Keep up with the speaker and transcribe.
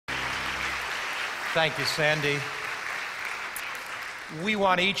Thank you, Sandy. We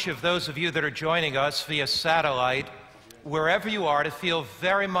want each of those of you that are joining us via satellite, wherever you are, to feel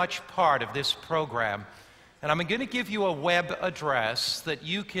very much part of this program. And I'm going to give you a web address that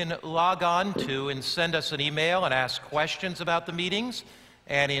you can log on to and send us an email and ask questions about the meetings.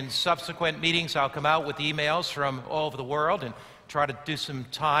 And in subsequent meetings, I'll come out with emails from all over the world and try to do some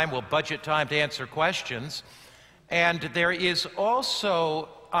time. We'll budget time to answer questions. And there is also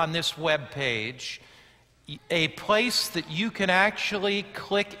on this web page a place that you can actually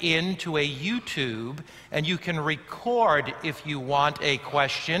click into a YouTube, and you can record if you want a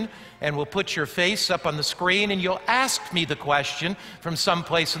question, and we'll put your face up on the screen and you'll ask me the question from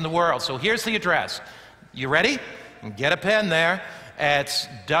someplace in the world. So here's the address. You ready? Get a pen there. It's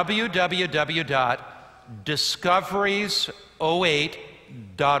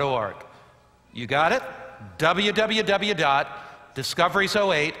www.discoveries08.org. You got it?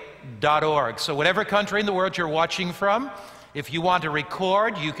 www.discoveries08.org. So whatever country in the world you're watching from, if you want to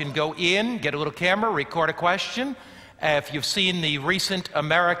record, you can go in, get a little camera, record a question. If you've seen the recent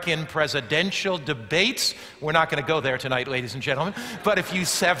American presidential debates, we're not going to go there tonight, ladies and gentlemen, but if you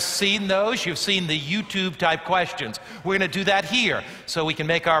have seen those, you've seen the YouTube type questions. We're going to do that here so we can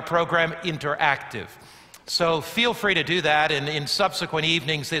make our program interactive. So feel free to do that, and in subsequent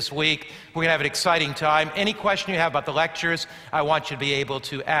evenings this week, we're going to have an exciting time. Any question you have about the lectures, I want you to be able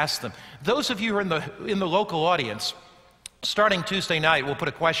to ask them. Those of you who are in the local audience, starting Tuesday night, we'll put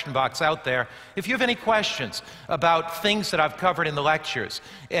a question box out there. If you have any questions about things that I've covered in the lectures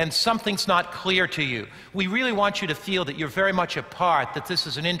and something's not clear to you, we really want you to feel that you're very much a part, that this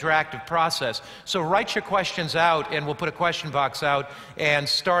is an interactive process. So write your questions out, and we'll put a question box out, and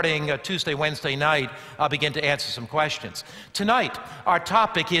starting Tuesday, Wednesday night, I'll begin to answer some questions. Tonight, our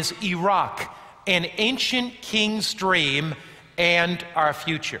topic is Iraq, an ancient king's dream and our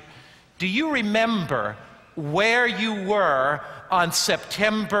future. Do you remember where you were on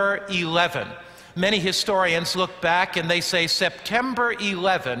September 11? Many historians look back and they say September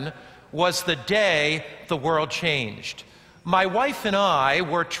 11 was the day the world changed. My wife and I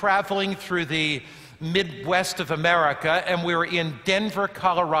were traveling through the Midwest of America, and we were in Denver,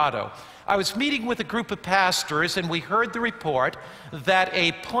 Colorado. I was meeting with a group of pastors, and we heard the report that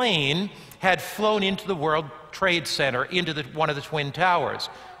a plane had flown into the World Trade Center, into one of the Twin Towers.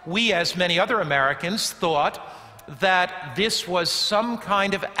 We, as many other Americans, thought that this was some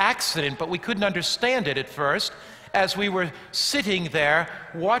kind of accident, but we couldn't understand it at first as we were sitting there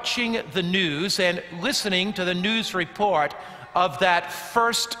watching the news and listening to the news report of that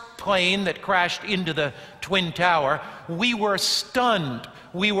first plane that crashed into the Twin Tower. We were stunned.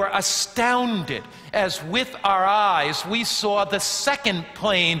 We were astounded as with our eyes we saw the second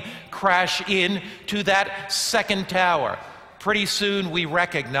plane crash into that second tower. Pretty soon we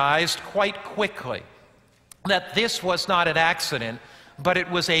recognized quite quickly that this was not an accident, but it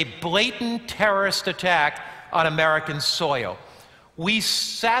was a blatant terrorist attack on American soil. We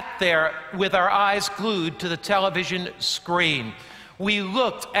sat there with our eyes glued to the television screen. We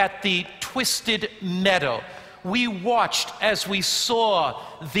looked at the twisted metal. We watched as we saw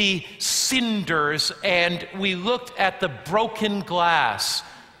the cinders, and we looked at the broken glass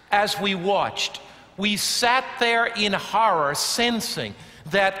as we watched. We sat there in horror, sensing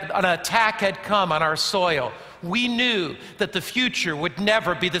that an attack had come on our soil. We knew that the future would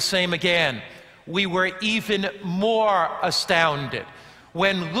never be the same again. We were even more astounded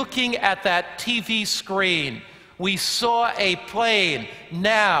when, looking at that TV screen, we saw a plane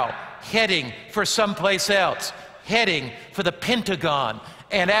now heading for someplace else, heading for the Pentagon.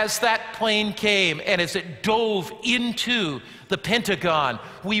 And as that plane came and as it dove into the Pentagon,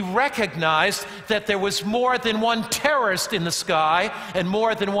 we recognized that there was more than one terrorist in the sky and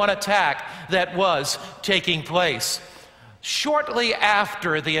more than one attack that was taking place. Shortly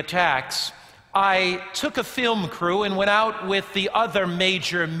after the attacks, I took a film crew and went out with the other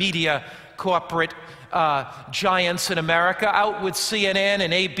major media corporate giants in America, out with CNN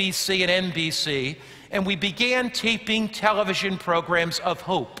and ABC and NBC, and we began taping television programs of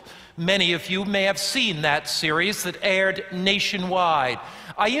hope. Many of you may have seen that series that aired nationwide.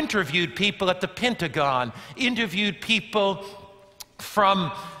 I interviewed people at the Pentagon, interviewed people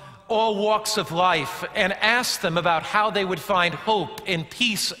from all walks of life, and asked them about how they would find hope and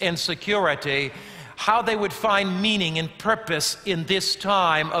peace and security, how they would find meaning and purpose in this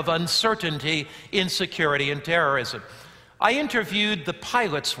time of uncertainty, insecurity, and terrorism. I interviewed the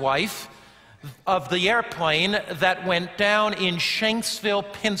pilot's wife of the airplane that went down in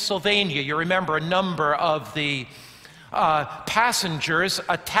Shanksville, Pennsylvania. You remember a number of the passengers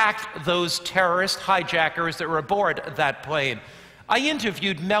attacked those terrorist hijackers that were aboard that plane. I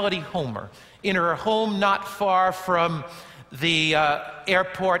interviewed Melody Homer in her home not far from the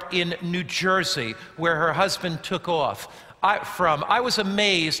airport in New Jersey, where her husband took off. I was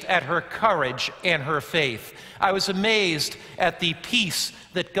amazed at her courage and her faith. I was amazed at the peace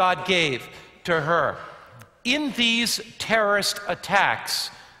that God gave to her. In these terrorist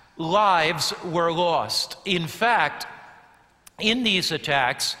attacks, lives were lost. In fact, in these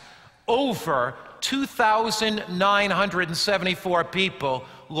attacks, over 2,974 people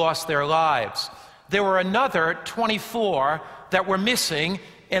lost their lives. There were another 24 that were missing,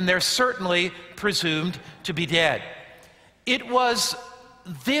 and they're certainly presumed to be dead. It was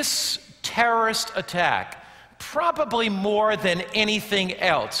this terrorist attack, probably more than anything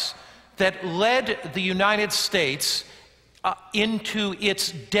else, that led the United States into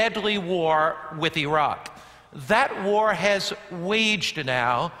its deadly war with Iraq. That war has waged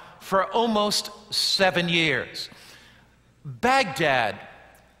now for almost 7 years. Baghdad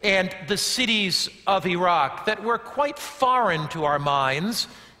and the cities of Iraq that were quite foreign to our minds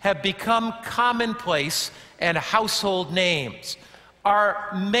have become commonplace and household names. Our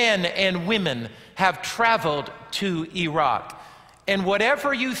men and women have traveled to Iraq. And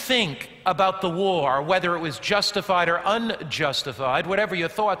whatever you think about the war, whether it was justified or unjustified, whatever your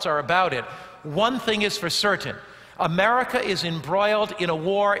thoughts are about it, one thing is for certain. America is embroiled in a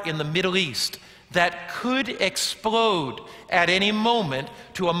war in the Middle East that could explode at any moment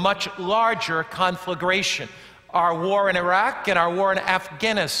to a much larger conflagration. Our war in Iraq and our war in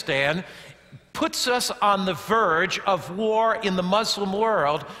Afghanistan puts us on the verge of war in the Muslim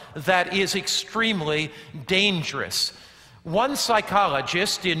world that is extremely dangerous. One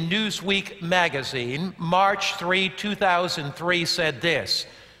psychologist in Newsweek magazine, March 3, 2003, said this: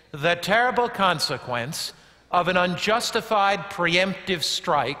 "The terrible consequence of an unjustified preemptive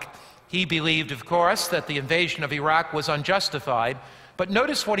strike," he believed, of course, that the invasion of Iraq was unjustified, but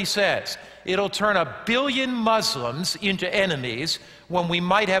notice what he says: "It'll turn 1 billion Muslims into enemies when we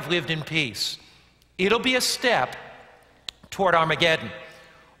might have lived in peace. It'll be a step toward Armageddon."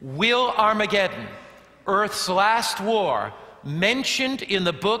 Will Armageddon, Earth's last war, mentioned in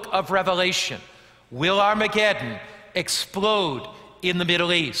the book of Revelation, will Armageddon explode in the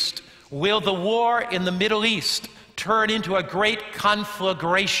Middle East? Will the war in the Middle East turn into a great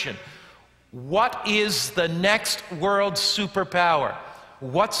conflagration? What is the next world superpower?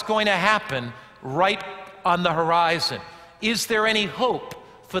 What's going to happen right on the horizon? Is there any hope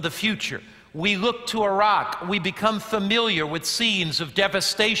for the future? We look to Iraq. We become familiar with scenes of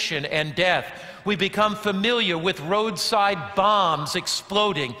devastation and death. We become familiar with roadside bombs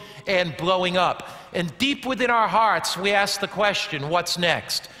exploding and blowing up. And deep within our hearts, we ask the question, what's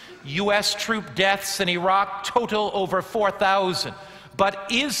next? U.S. troop deaths in Iraq total over 4,000.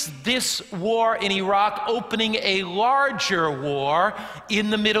 But is this war in Iraq opening a larger war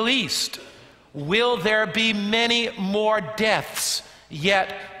in the Middle East? Will there be many more deaths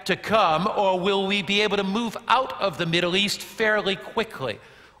yet to come, or will we be able to move out of the Middle East fairly quickly?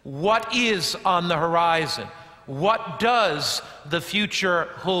 What is on the horizon? What does the future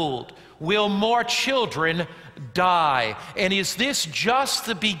hold? Will more children die? And is this just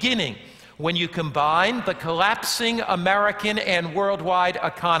the beginning when you combine the collapsing American and worldwide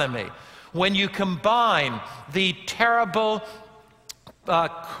economy, when you combine the terrible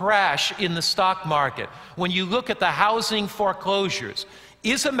crash in the stock market, when you look at the housing foreclosures?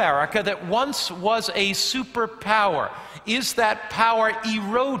 Is America, that once was a superpower, is that power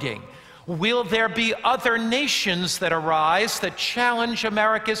eroding? Will there be other nations that arise that challenge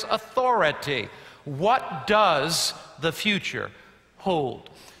America's authority? What does the future hold?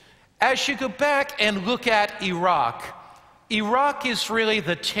 As you go back and look at Iraq, Iraq is really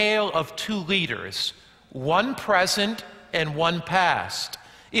the tale of two leaders, one present and one past.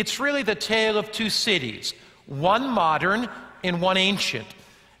 It's really the tale of two cities, one modern and one ancient.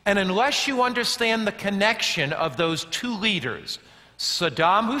 And unless you understand the connection of those two leaders,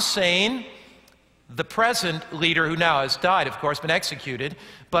 Saddam Hussein, the present leader who now has died, of course, been executed,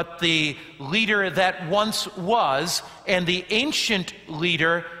 but the leader that once was, and the ancient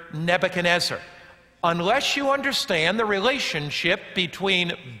leader, Nebuchadnezzar. Unless you understand the relationship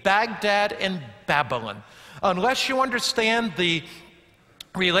between Baghdad and Babylon, unless you understand the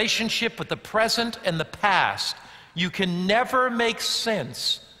relationship with the present and the past, you can never make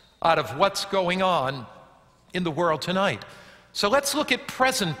sense out of what's going on in the world tonight. So let's look at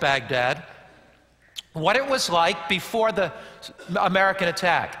present Baghdad, what it was like before the American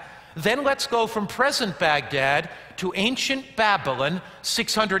attack. Then let's go from present Baghdad to ancient Babylon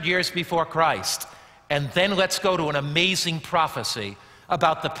 600 years before Christ. And then let's go to an amazing prophecy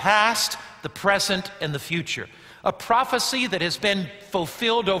about the past, the present, and the future. a prophecy that has been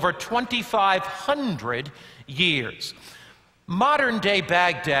fulfilled over 2,500 years. Modern-day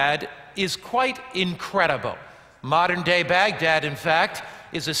Baghdad is quite incredible. Modern-day Baghdad, in fact,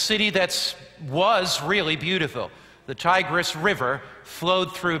 is a city that was really beautiful. The Tigris River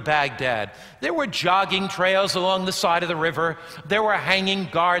flowed through Baghdad. There were jogging trails along the side of the river. There were hanging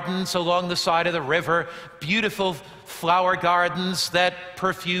gardens along the side of the river, beautiful flower gardens that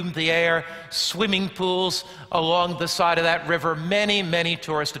perfumed the air, swimming pools along the side of that river, many, many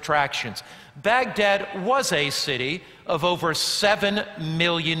tourist attractions. Baghdad was a city of over 7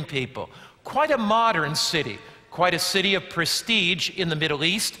 million people. Quite a modern city, quite a city of prestige in the Middle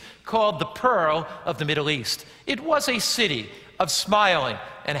East, called the Pearl of the Middle East. It was a city of smiling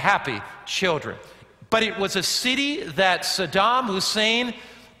and happy children. But it was a city that Saddam Hussein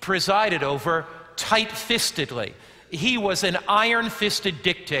presided over tight-fistedly. He was an iron-fisted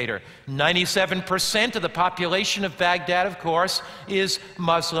dictator. 97% of the population of Baghdad, of course, is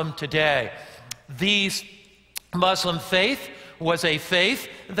Muslim today. The Muslim faith was a faith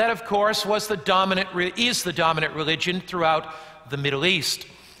that, of course, is the dominant religion throughout the Middle East.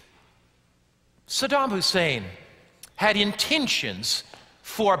 Saddam Hussein had intentions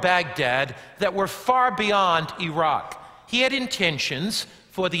for Baghdad that were far beyond Iraq. He had intentions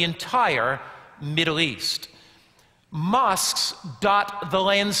for the entire Middle East. Mosques dot the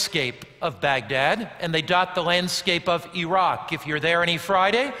landscape of Baghdad, and they dot the landscape of Iraq. If you're there any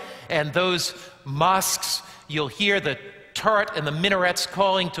Friday, and those mosques, you'll hear the turret and the minarets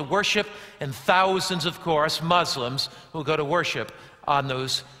calling to worship, and thousands, of course, Muslims who go to worship on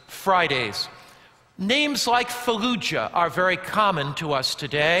those Fridays. Names like Fallujah are very common to us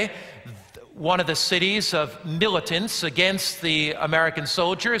today. One of the cities of militants against the American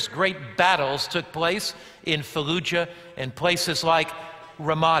soldiers. Great battles took place in Fallujah and places like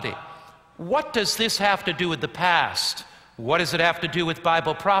Ramadi. What does this have to do with the past? What does it have to do with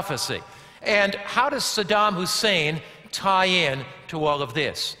Bible prophecy? And how does Saddam Hussein tie in to all of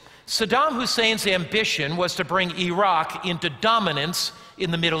this? Saddam Hussein's ambition was to bring Iraq into dominance in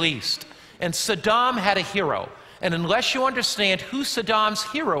the Middle East. And Saddam had a hero. And unless you understand who Saddam's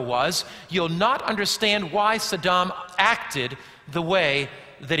hero was, you'll not understand why Saddam acted the way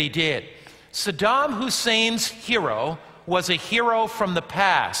that he did. Saddam Hussein's hero was a hero from the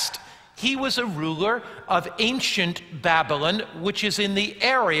past. He was a ruler of ancient Babylon, which is in the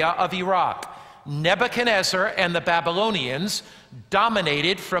area of Iraq. Nebuchadnezzar and the Babylonians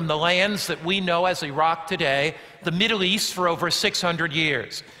dominated from the lands that we know as Iraq today, the Middle East, for over 600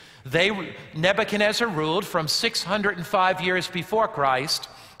 years. Nebuchadnezzar ruled from 605 years before Christ,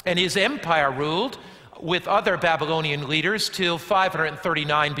 and his empire ruled with other Babylonian leaders till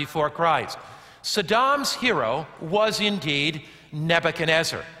 539 before Christ. Saddam's hero was indeed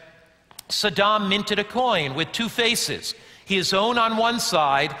Nebuchadnezzar. Saddam minted a coin with two faces, his own on one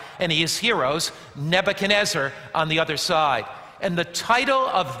side and his hero's, Nebuchadnezzar, on the other side. And the title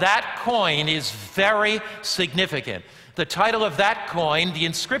of that coin is very significant. The title of that coin, the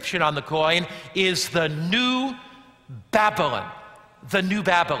inscription on the coin, is the New Babylon. The New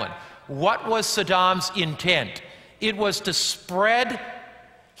Babylon. What was Saddam's intent? It was to spread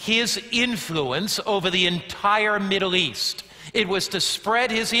his influence over the entire Middle East. It was to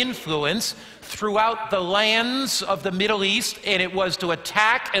spread his influence throughout the lands of the Middle East, and it was to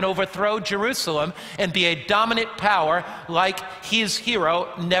attack and overthrow Jerusalem and be a dominant power like his hero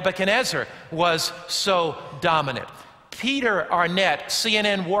Nebuchadnezzar was so dominant. Peter Arnett,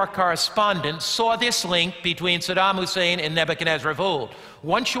 CNN war correspondent, saw this link between Saddam Hussein and Nebuchadnezzar of old.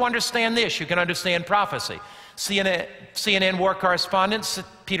 Once you understand this, you can understand prophecy. CNN war correspondent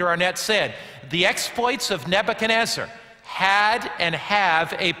Peter Arnett said, "The exploits of Nebuchadnezzar had and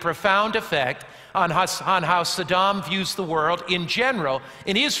have a profound effect on how Saddam views the world in general,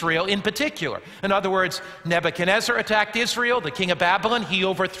 in Israel in particular." In other words, Nebuchadnezzar attacked Israel, the king of Babylon. He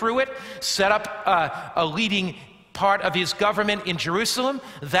overthrew it, set up a leading part of his government in Jerusalem.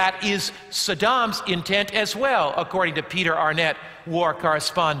 That is Saddam's intent as well, according to Peter Arnett, war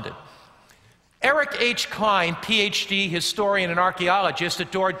correspondent. Eric H. Klein, PhD historian and archaeologist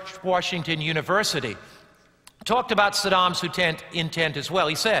at George Washington University, talked about Saddam's intent as well.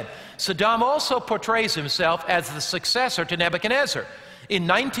 He said, Saddam also portrays himself as the successor to Nebuchadnezzar. In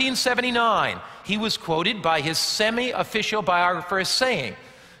 1979, he was quoted by his semi-official biographer as saying,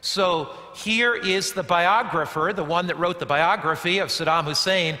 so here is the biographer, the one that wrote the biography of Saddam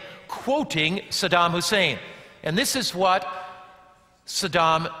Hussein, quoting Saddam Hussein. And this is what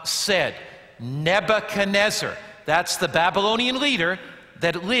Saddam said. Nebuchadnezzar, that's the Babylonian leader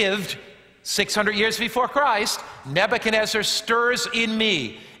that lived 600 years before Christ. Nebuchadnezzar stirs in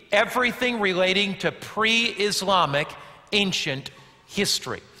me everything relating to pre-Islamic ancient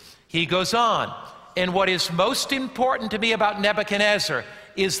history. He goes on, and what is most important to me about Nebuchadnezzar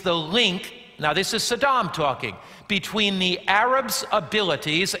is the link, now this is Saddam talking, between the Arabs'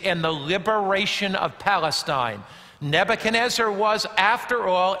 abilities and the liberation of Palestine. Nebuchadnezzar was, after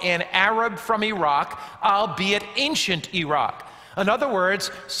all, an Arab from Iraq, albeit ancient Iraq. In other words,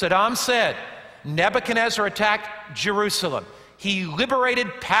 Saddam said, Nebuchadnezzar attacked Jerusalem. He liberated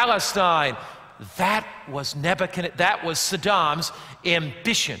Palestine. That was Saddam's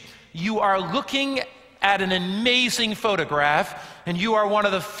ambition. You are looking at an amazing photograph, and you are one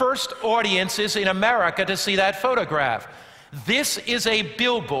of the first audiences in America to see that photograph. This is a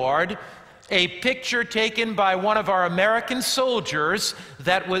billboard, a picture taken by one of our American soldiers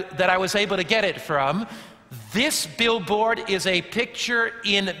that I was able to get it from. This billboard is a picture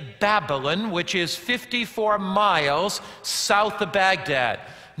in Babylon, which is 54 miles south of Baghdad.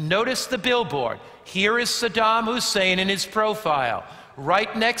 Notice the billboard. Here is Saddam Hussein in his profile.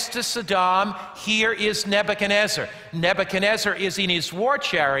 Right next to Saddam, here is Nebuchadnezzar. Nebuchadnezzar is in his war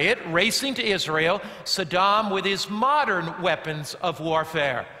chariot racing to Israel, Saddam with his modern weapons of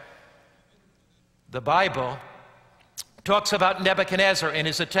warfare. The Bible talks about Nebuchadnezzar and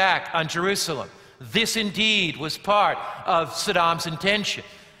his attack on Jerusalem. This indeed was part of Saddam's intention.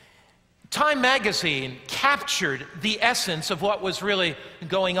 Time magazine captured the essence of what was really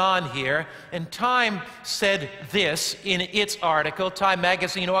going on here, and Time said this in its article, Time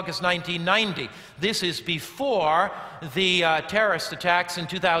magazine, August 1990. This is before the terrorist attacks in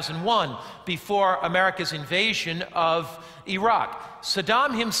 2001, before America's invasion of Iraq.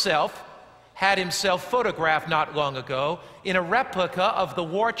 Saddam himself had himself photographed not long ago in a replica of the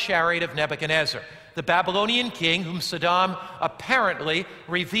war chariot of Nebuchadnezzar, the Babylonian king whom Saddam apparently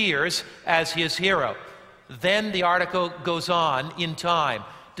reveres as his hero. Then the article goes on in Time.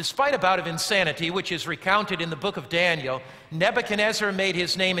 Despite a bout of insanity, which is recounted in the book of Daniel, Nebuchadnezzar made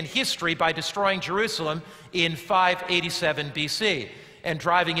his name in history by destroying Jerusalem in 587 BC and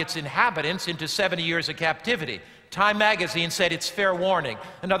driving its inhabitants into 70 years of captivity. Time magazine said it's fair warning.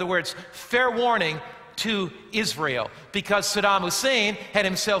 In other words, fair warning to Israel, because Saddam Hussein had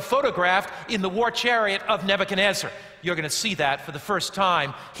himself photographed in the war chariot of Nebuchadnezzar. You're going to see that for the first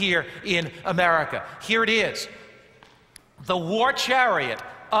time here in America. Here it is, the war chariot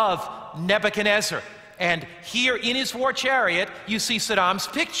of Nebuchadnezzar. And here in his war chariot, you see Saddam's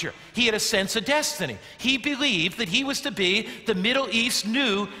picture. He had a sense of destiny. He believed that he was to be the Middle East's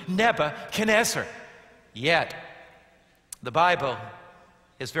new Nebuchadnezzar. Yet, the Bible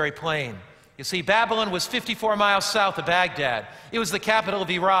is very plain. You see, Babylon was 54 miles south of Baghdad. It was the capital of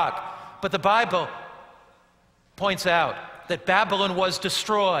Iraq. But the Bible points out that Babylon was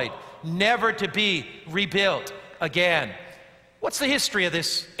destroyed, never to be rebuilt again. What's the history of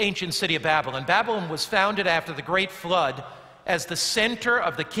this ancient city of Babylon? Babylon was founded after the Great Flood as the center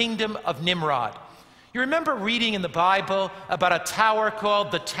of the kingdom of Nimrod. You remember reading in the Bible about a tower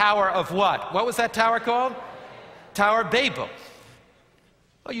called the Tower of what? What was that tower called? Tower of Babel.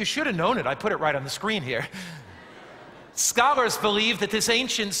 Well, you should have known it. I put it right on the screen here. Scholars believe that this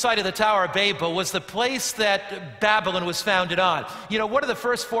ancient site of the Tower of Babel was the place that Babylon was founded on. You know, what are the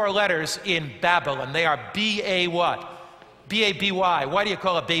first four letters in Babylon? They are B-A what? B-A-B-Y. Why do you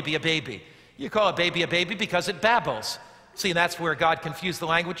call a baby a baby? You call a baby because it babbles. See, and that's where God confused the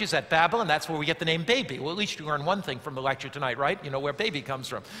languages, at Babel, and that's where we get the name baby. Well, at least you learn one thing from the lecture tonight, right? You know where baby comes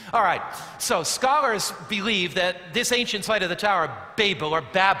from. All right, so scholars believe that this ancient site of the Tower of Babel, or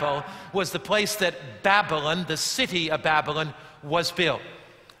Babel, was the place that Babylon, the city of Babylon, was built.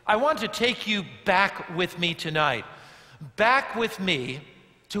 I want to take you back with me tonight, back with me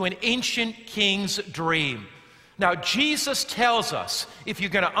to an ancient king's dream. Now, Jesus tells us, if you're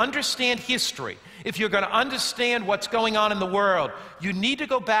going to understand history, if you're going to understand what's going on in the world, you need to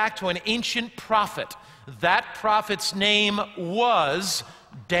go back to an ancient prophet. That prophet's name was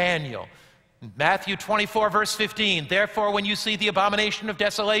Daniel. Matthew 24, verse 15, therefore, when you see the abomination of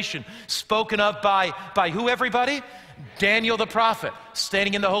desolation spoken of by who, everybody? Daniel the prophet,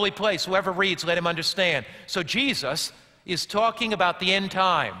 standing in the holy place. Whoever reads, let him understand. So Jesus is talking about the end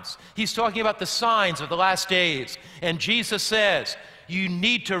times. He's talking about the signs of the last days. And Jesus says, you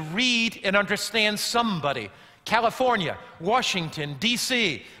need to read and understand somebody. California, Washington,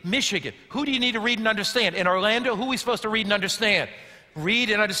 D.C., Michigan. Who do you need to read and understand? In Orlando, who are we supposed to read and understand? Read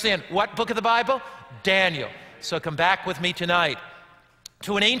and understand what book of the Bible? Daniel. So come back with me tonight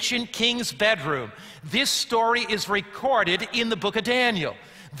to an ancient king's bedroom. This story is recorded in the book of Daniel.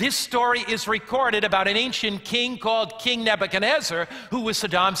 This story is recorded about an ancient king called King Nebuchadnezzar, who was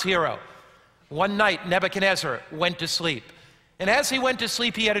Saddam's hero. One night, Nebuchadnezzar went to sleep. And as he went to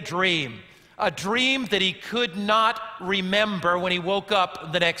sleep, he had a dream that he could not remember when he woke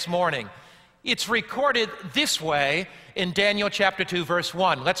up the next morning. It's recorded this way in Daniel chapter 2, verse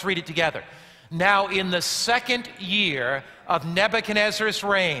 1. Let's read it together. Now, in the second year of Nebuchadnezzar's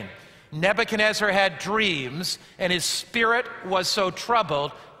reign, Nebuchadnezzar had dreams, and his spirit was so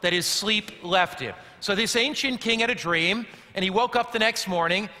troubled that his sleep left him. So this ancient king had a dream, and he woke up the next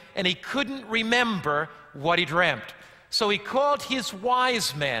morning, and he couldn't remember what he dreamt. So he called his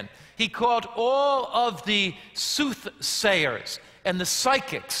wise men. He called all of the soothsayers and the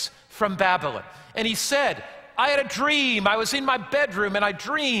psychics from Babylon. And he said, I had a dream. I was in my bedroom and I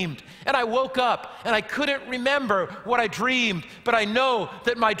dreamed. And I woke up and I couldn't remember what I dreamed, but I know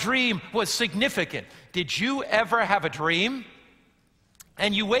that my dream was significant. Did you ever have a dream?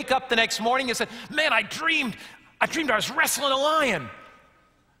 And you wake up the next morning and said, man, I dreamed I was wrestling a lion.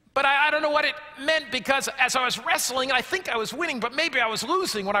 But I don't know what it meant, because as I was wrestling, I think I was winning, but maybe I was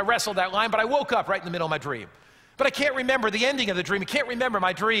losing when I wrestled that lion, but I woke up right in the middle of my dream. But I can't remember the ending of the dream. I can't remember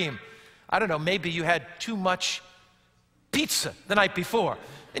my dream. I don't know, maybe you had too much pizza the night before,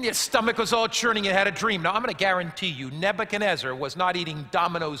 and your stomach was all churning, you had a dream. Now, I'm going to guarantee you, Nebuchadnezzar was not eating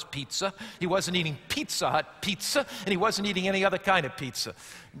Domino's pizza, he wasn't eating Pizza Hut pizza, and he wasn't eating any other kind of pizza.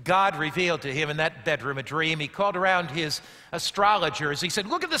 God revealed to him in that bedroom a dream. He called around his astrologers. He said,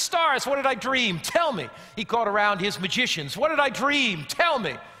 look at the stars, what did I dream? Tell me. He called around his magicians. What did I dream? Tell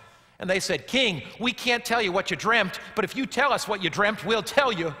me. And they said, King, we can't tell you what you dreamt, but if you tell us what you dreamt, we'll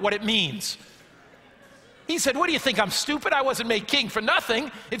tell you what it means. He said, what do you think, I'm stupid? I wasn't made king for nothing.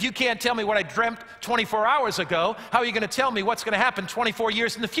 If you can't tell me what I dreamt 24 hours ago, how are you going to tell me what's going to happen 24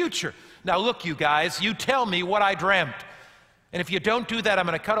 years in the future? Now look, you guys, you tell me what I dreamt. And if you don't do that, I'm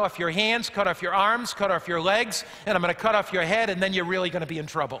going to cut off your hands, cut off your arms, cut off your legs, and I'm going to cut off your head, and then you're really going to be in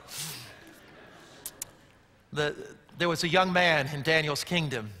trouble. There was a young man in Daniel's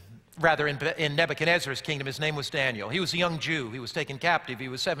kingdom, rather in Nebuchadnezzar's kingdom. His name was Daniel. He was a young Jew. He was taken captive. He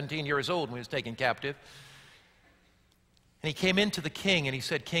was 17 years old when he was taken captive. And he came into the king and he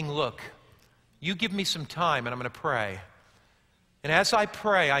said, King, look, you give me some time and I'm going to pray. And as I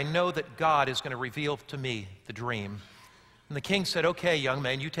pray, I know that God is going to reveal to me the dream. And the king said, okay, young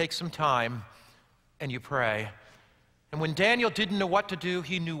man, you take some time and you pray. And when Daniel didn't know what to do,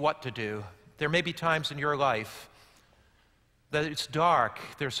 he knew what to do. There may be times in your life that it's dark,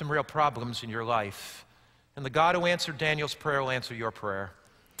 there's some real problems in your life. And the God who answered Daniel's prayer will answer your prayer.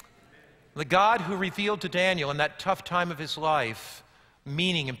 The God who revealed to Daniel in that tough time of his life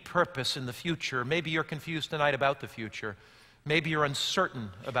meaning and purpose in the future. Maybe you're confused tonight about the future. Maybe you're uncertain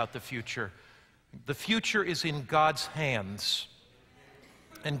about the future. The future is in God's hands,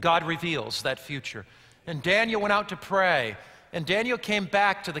 and God reveals that future. And Daniel went out to pray, and Daniel came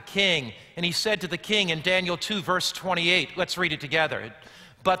back to the king, and he said to the king in Daniel 2, verse 28, let's read it together.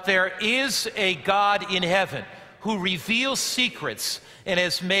 But there is a God in heaven who reveals secrets and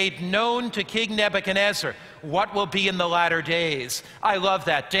has made known to King Nebuchadnezzar what will be in the latter days. I love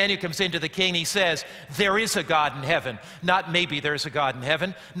that. Daniel comes into the king, he says, there is a God in heaven. Not maybe there's a God in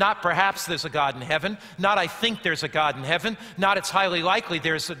heaven. Not perhaps there's a God in heaven. Not I think there's a God in heaven. Not it's highly likely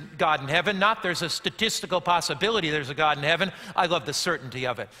there's a God in heaven. Not there's a statistical possibility there's a God in heaven. I love the certainty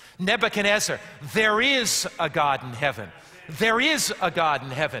of it. Nebuchadnezzar, there is a God in heaven. There is a God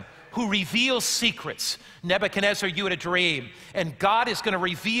in heaven who reveals secrets. Nebuchadnezzar, you had a dream, and God is going to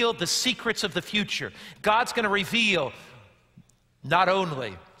reveal the secrets of the future. God's going to reveal not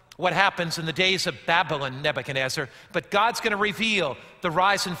only what happens in the days of Babylon, Nebuchadnezzar, but God's going to reveal the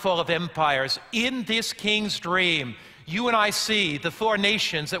rise and fall of empires. In this king's dream, you and I see the four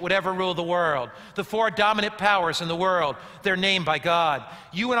nations that would ever rule the world, the four dominant powers in the world, they're named by God.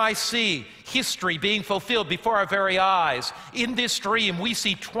 You and I see history being fulfilled before our very eyes. In this dream, we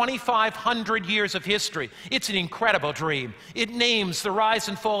see 2,500 years of history. It's an incredible dream. It names the rise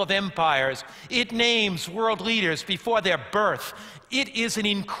and fall of empires. It names world leaders before their birth. It is an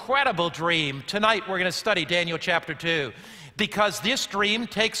incredible dream. Tonight, we're going to study Daniel chapter 2. Because this dream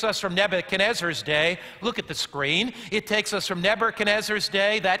takes us from Nebuchadnezzar's day, look at the screen, it takes us from Nebuchadnezzar's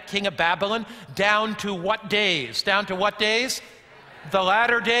day, that king of Babylon, down to what days? Down to what days? The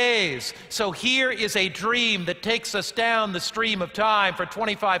latter days. So here is a dream that takes us down the stream of time for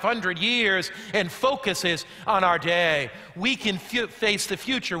 2,500 years and focuses on our day. We can face the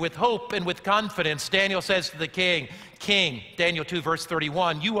future with hope and with confidence. Daniel says to the king, King, Daniel 2 verse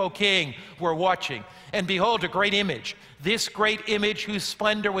 31, you, O king, were watching, and behold a great image. This great image, whose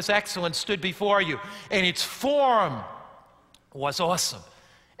splendor was excellent, stood before you, and its form was awesome.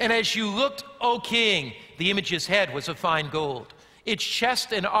 And as you looked, O king, the image's head was of fine gold, its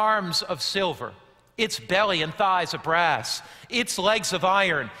chest and arms of silver, its belly and thighs of brass, its legs of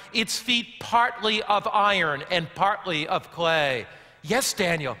iron, its feet partly of iron and partly of clay. Yes,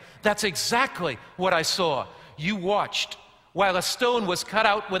 Daniel, that's exactly what I saw. You watched while a stone was cut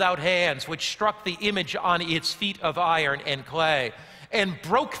out without hands, which struck the image on its feet of iron and clay, and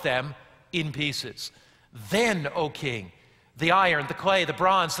broke them in pieces. Then, O king, the iron, the clay, the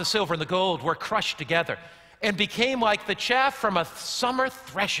bronze, the silver, and the gold were crushed together and became like the chaff from a summer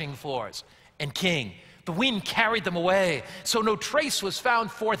threshing floors. And king, the wind carried them away, so no trace was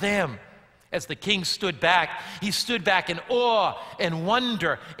found for them. As the king stood back, he stood back in awe and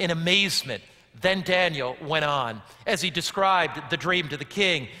wonder and amazement. Then Daniel went on, as he described the dream to the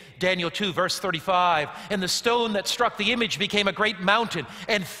king. Daniel 2, verse 35, and the stone that struck the image became a great mountain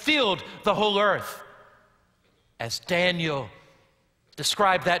and filled the whole earth. As Daniel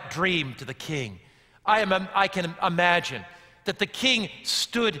described that dream to the king, I can imagine that the king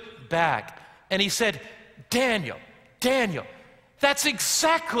stood back and he said, Daniel, Daniel, that's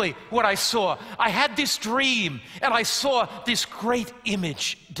exactly what I saw. I had this dream and I saw this great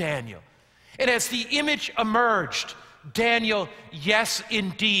image, Daniel. And as the image emerged, Daniel, yes,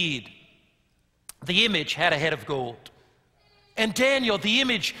 indeed, the image had a head of gold. And Daniel, the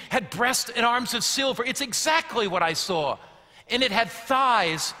image, had breasts and arms of silver. It's exactly what I saw. And it had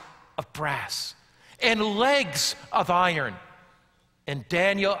thighs of brass and legs of iron. And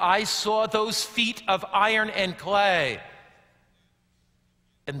Daniel, I saw those feet of iron and clay.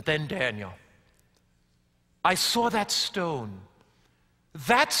 And then Daniel, I saw that stone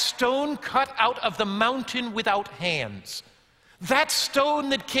cut out of the mountain without hands, that stone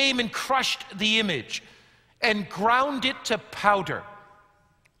that came and crushed the image and ground it to powder,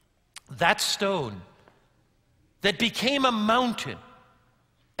 that stone that became a mountain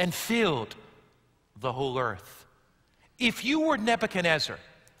and filled the whole earth. If you were Nebuchadnezzar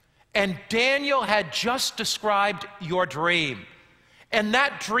and Daniel had just described your dream, and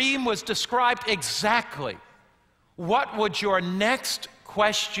that dream was described exactly, what would your next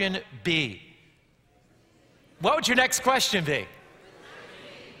question be? What would your next question be?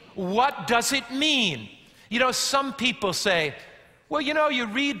 What does it mean? You know, some people say, well, you know, you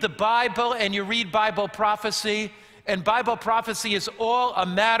read the Bible and you read Bible prophecy, and Bible prophecy is all a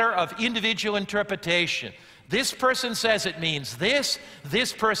matter of individual interpretation. This person says it means this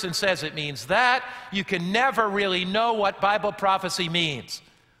person says it means that. You can never really know what Bible prophecy means.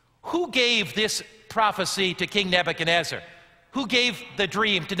 Who gave this prophecy to King Nebuchadnezzar? Who gave the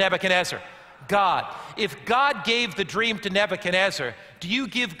dream to Nebuchadnezzar? God. If God gave the dream to Nebuchadnezzar, do you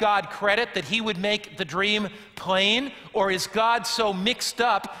give God credit that he would make the dream plain? Or is God so mixed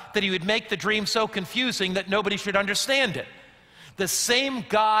up that he would make the dream so confusing that nobody should understand it? The same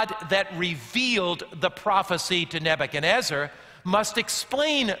God that revealed the prophecy to Nebuchadnezzar must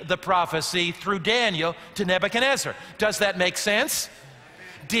explain the prophecy through Daniel to Nebuchadnezzar. Does that make sense?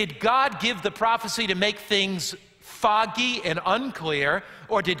 Did God give the prophecy to make things foggy and unclear,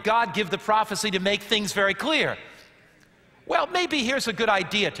 or did God give the prophecy to make things very clear? Well, maybe here's a good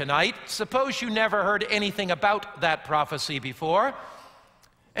idea tonight. Suppose you never heard anything about that prophecy before,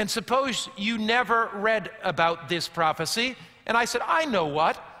 and suppose you never read about this prophecy, and I said, I know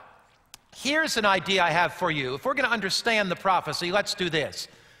what. Here's an idea I have for you. If we're going to understand the prophecy, let's do this.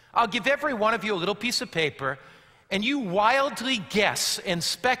 I'll give every one of you a little piece of paper, and you wildly guess and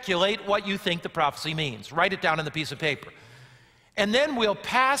speculate what you think the prophecy means. Write it down on the piece of paper. And then we'll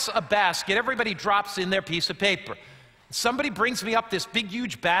pass a basket. Everybody drops in their piece of paper. Somebody brings me up this big,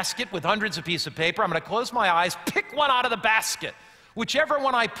 huge basket with hundreds of pieces of paper. I'm going to close my eyes, pick one out of the basket. Whichever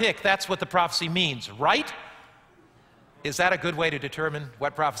one I pick, that's what the prophecy means, right? Is that a good way to determine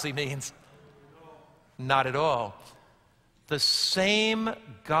what prophecy means? Not at all. The same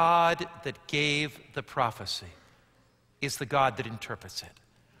God that gave the prophecy is the God that interprets it.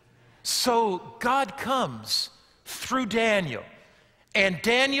 So God comes through Daniel, and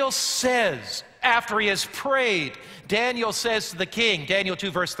Daniel says, after he has prayed, Daniel says to the king, Daniel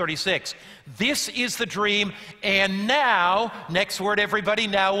 2, verse 36, this is the dream, and now, next word everybody,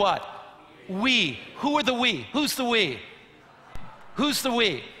 now what? We. Who are the we? Who's the we? Who's the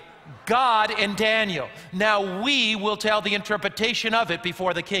we? God and Daniel. Now we will tell the interpretation of it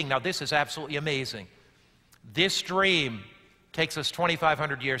before the king. Now this is absolutely amazing. This dream takes us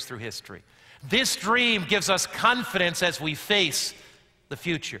 2,500 years through history. This dream gives us confidence as we face the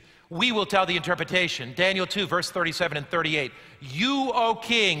future. We will tell the interpretation. Daniel 2, verse 37 and 38. You, O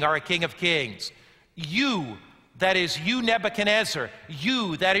king, are a king of kings. You, that is you, Nebuchadnezzar,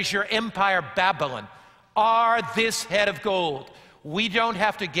 you, that is your empire, Babylon, are this head of gold. We don't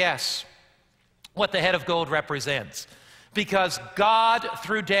have to guess what the head of gold represents, because God,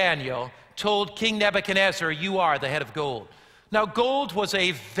 through Daniel, told King Nebuchadnezzar, "You are the head of gold." Now, gold was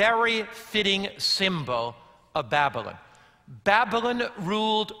a very fitting symbol of Babylon. Babylon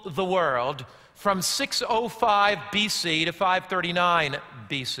ruled the world from 605 BC to 539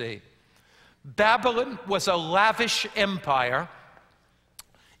 BC. Babylon was a lavish empire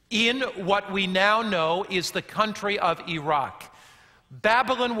in what we now know is the country of Iraq.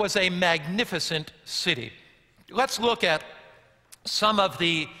 Babylon was a magnificent city. Let's look at some of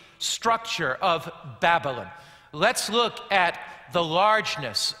the structure of Babylon. Let's look at the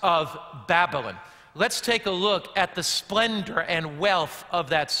largeness of Babylon. Let's take a look at the splendor and wealth of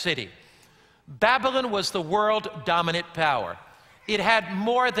that city. Babylon was the world-dominant power. It had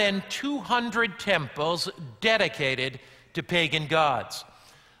more than 200 temples dedicated to pagan gods.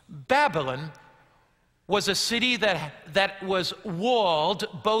 Babylon was a city that was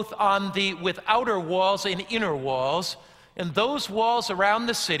walled both with outer walls and inner walls, and those walls around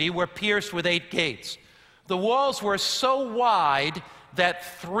the city were pierced with 8 gates. The walls were so wide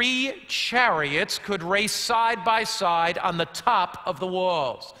that 3 chariots could race side by side on the top of the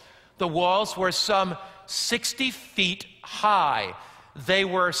walls. The walls were some 60 feet high. They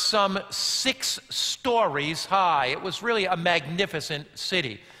were some 6 stories high. It was really a magnificent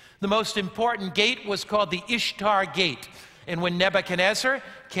city. The most important gate was called the Ishtar Gate. And when Nebuchadnezzar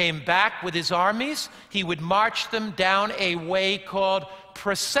came back with his armies, he would march them down a way called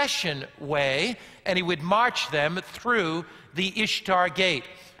Procession Way, and he would march them through the Ishtar Gate.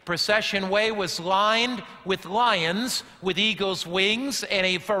 Procession Way was lined with lions with eagle's wings and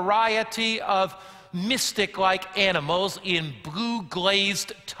a variety of mystic-like animals in blue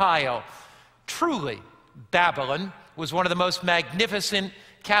glazed tile. Truly, Babylon was one of the most magnificent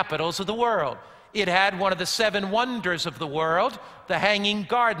capitals of the world. It had one of the 7 wonders of the world, the Hanging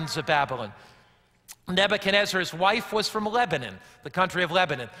Gardens of Babylon. Nebuchadnezzar's wife was from Lebanon, the country of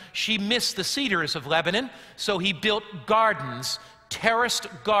Lebanon. She missed the cedars of Lebanon, so he built gardens, terraced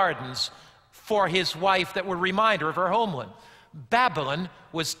gardens for his wife that were a reminder of her homeland. Babylon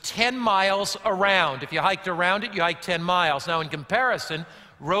was 10 miles around. If you hiked around it, you hiked 10 miles. Now, in comparison,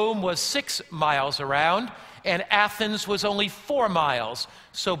 Rome was 6 miles around, and Athens was only 4 miles.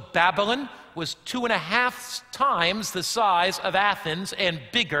 So Babylon was 2.5 times the size of Athens and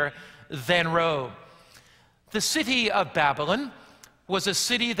bigger than Rome. The city of Babylon was a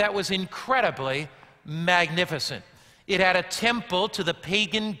city that was incredibly magnificent. It had a temple to the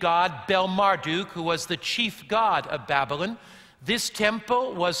pagan god Bel-Marduk, who was the chief god of Babylon. This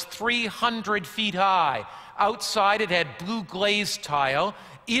temple was 300 feet high. Outside, it had blue glazed tile.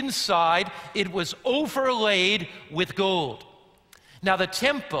 Inside, it was overlaid with gold. Now, the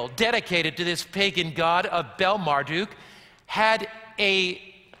temple dedicated to this pagan god of Bel-Marduk had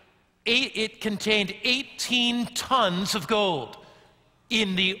it contained 18 tons of gold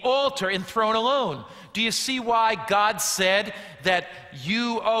in the altar and throne alone. Do you see why God said that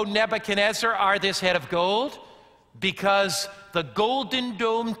you, O Nebuchadnezzar, are this head of gold? Because the golden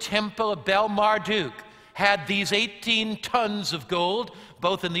dome temple of Bel-Marduk had these 18 tons of gold,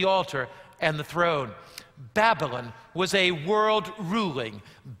 both in the altar and the throne. Babylon was a world-ruling.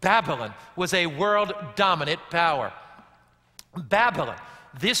 Babylon was a world-dominant power. Babylon,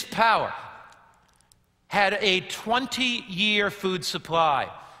 this power, had a 20-year food supply.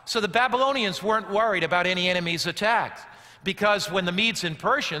 So the Babylonians weren't worried about any enemy's attacks, because when the Medes and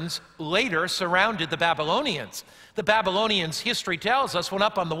Persians later surrounded the Babylonians, history tells us, went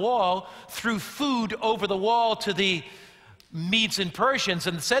up on the wall, threw food over the wall to the Medes and Persians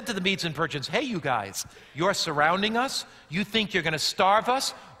and said to the Medes and Persians, "Hey, you guys, you're surrounding us? You think you're going to starve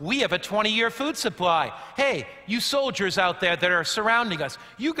us? We have a 20-year food supply. Hey, you soldiers out there that are surrounding us,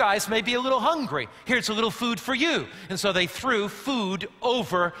 you guys may be a little hungry. Here's a little food for you." And so they threw food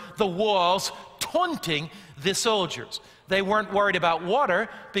over the walls, taunting the soldiers. They weren't worried about water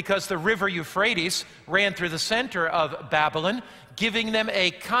because the river Euphrates ran through the center of Babylon, giving them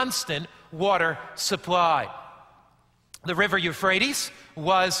a constant water supply. The river Euphrates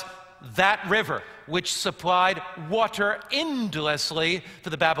was that river which supplied water endlessly for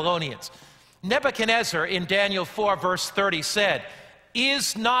the Babylonians. Nebuchadnezzar in Daniel 4 verse 30 said,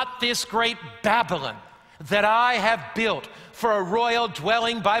 "Is not this great Babylon that I have built for a royal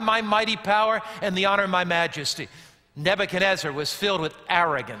dwelling by my mighty power and the honor of my majesty?" Nebuchadnezzar was filled with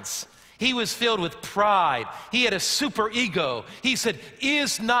arrogance. He was filled with pride. He had a super ego. He said,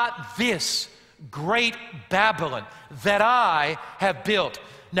 "Is not this great Babylon that I have built?"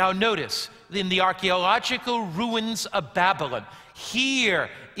 Now notice, in the archaeological ruins of Babylon, here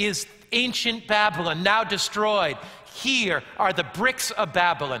is ancient Babylon, now destroyed. Here are the bricks of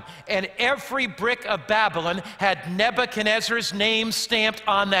Babylon, and every brick of Babylon had Nebuchadnezzar's name stamped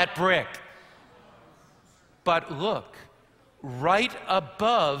on that brick. But look, right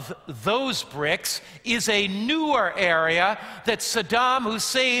above those bricks is a newer area that Saddam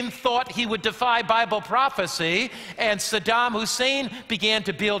Hussein thought he would defy Bible prophecy, and Saddam Hussein began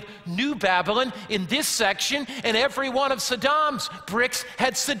to build New Babylon in this section, and every one of Saddam's bricks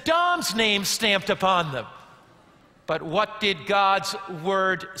had Saddam's name stamped upon them. But what did God's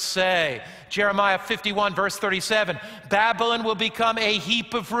word say? Jeremiah 51, verse 37, Babylon will become a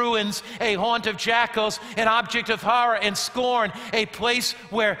heap of ruins, a haunt of jackals, an object of horror and scorn, a place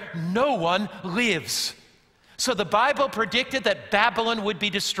where no one lives. So the Bible predicted that Babylon would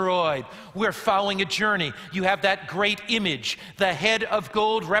be destroyed. We're following a journey. You have that great image, the head of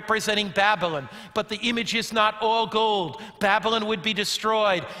gold representing Babylon. But the image is not all gold. Babylon would be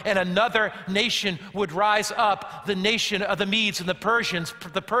destroyed, and another nation would rise up, the nation of the Medes and the Persians.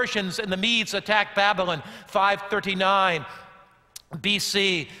 The Persians and the Medes attacked Babylon, 539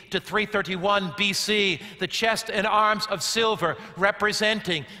 BC to 331 BC, the chest and arms of silver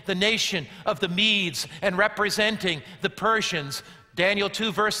representing the nation of the Medes and representing the Persians. Daniel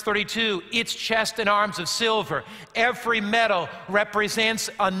 2 verse 32, its chest and arms of silver. Every metal represents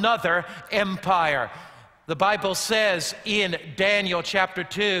another empire. The Bible says in Daniel chapter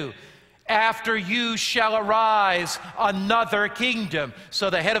 2, after you shall arise another kingdom. So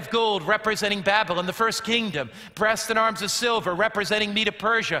the head of gold representing Babylon, the first kingdom. Breast and arms of silver representing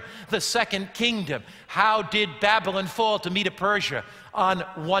Medo-Persia, the second kingdom. How did Babylon fall to Medo-Persia? On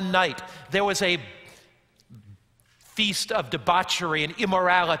one night, there was a feast of debauchery and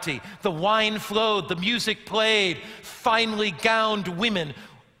immorality. The wine flowed, the music played, finely gowned women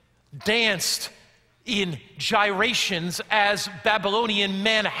danced in gyrations as Babylonian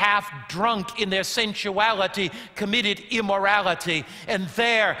men, half drunk in their sensuality, committed immorality. And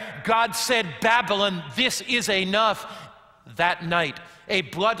there, God said, Babylon, this is enough. That night, a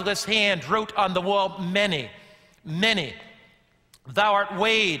bloodless hand wrote on the wall, many, many. Thou art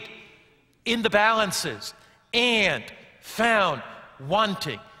weighed in the balances and found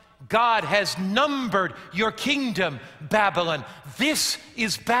wanting. God has numbered your kingdom, Babylon. This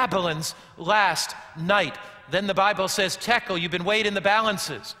is Babylon's last night. Then the Bible says, Tekel, you've been weighed in the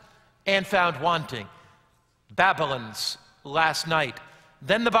balances and found wanting. Babylon's last night.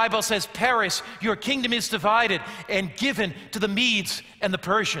 Then the Bible says, Paris, your kingdom is divided and given to the Medes and the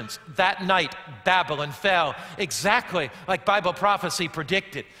Persians. That night, Babylon fell, exactly like Bible prophecy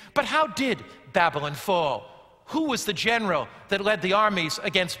predicted. But how did Babylon fall? Who was the general that led the armies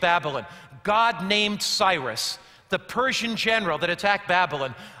against Babylon? God named Cyrus, the Persian general that attacked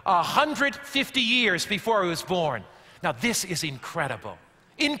Babylon 150 years before he was born. Now, this is incredible.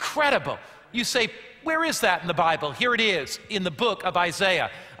 Incredible. You say, where is that in the Bible? Here it is in the book of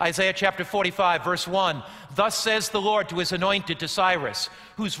Isaiah. Isaiah chapter 45, verse 1. Thus says the Lord to his anointed, to Cyrus,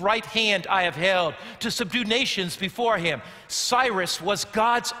 whose right hand I have held, to subdue nations before him. Cyrus was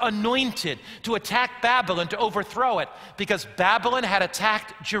God's anointed to attack Babylon, to overthrow it, because Babylon had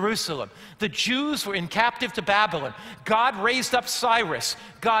attacked Jerusalem. The Jews were in captive to Babylon. God raised up Cyrus.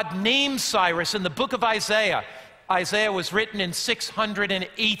 God named Cyrus in the book of Isaiah. Isaiah was written in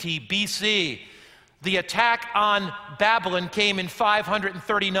 680 BC. The attack on Babylon came in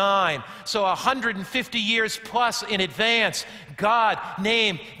 539, so 150 years plus in advance. God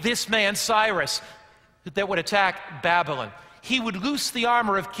named this man Cyrus that would attack Babylon. He would loose the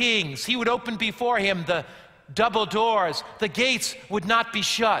armor of kings. He would open before him the double doors. The gates would not be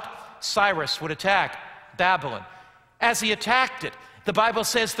shut. Cyrus would attack Babylon. As he attacked it, the Bible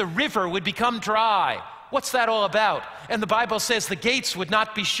says the river would become dry. What's that all about? And the Bible says the gates would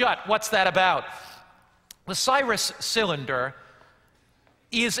not be shut. What's that about? The Cyrus cylinder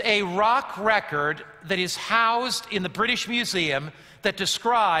is a rock record that is housed in the British Museum that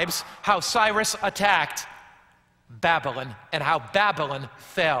describes how Cyrus attacked Babylon and how Babylon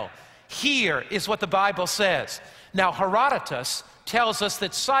fell. Here is what the Bible says. Now, Herodotus tells us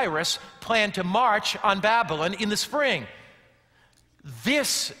that Cyrus planned to march on Babylon in the spring.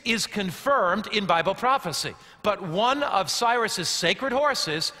 This is confirmed in Bible prophecy. But one of Cyrus's sacred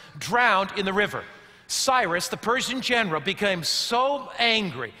horses drowned in the river. Cyrus, the Persian general, became so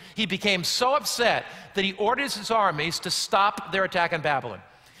angry, he became so upset that he orders his armies to stop their attack on Babylon.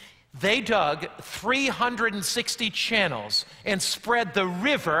 They dug 360 channels and spread the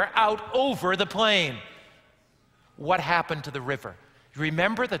river out over the plain. What happened to the river?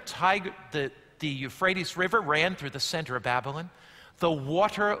 Remember the Euphrates River ran through the center of Babylon? The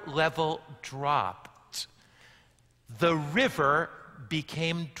water level dropped. The river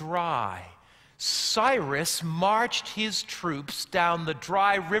became dry. Cyrus marched his troops down the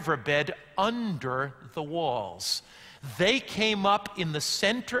dry riverbed under the walls. They came up in the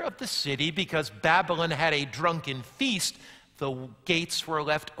center of the city because Babylon had a drunken feast. The gates were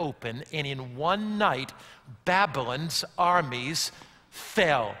left open, and in one night, Babylon's armies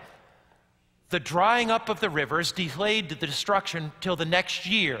fell. The drying up of the rivers delayed the destruction till the next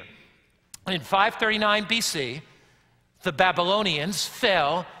year. In 539 BC, the Babylonians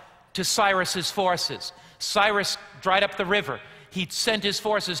fell to Cyrus's forces. Cyrus dried up the river. He sent his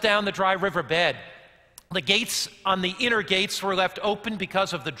forces down the dry riverbed. The gates on the inner gates were left open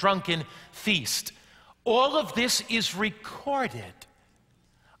because of the drunken feast. All of this is recorded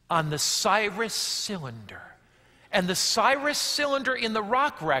on the Cyrus cylinder. And the Cyrus cylinder in the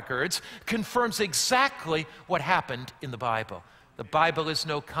rock records confirms exactly what happened in the Bible. The Bible is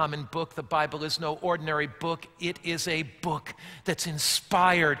no common book. The Bible is no ordinary book. It is a book that's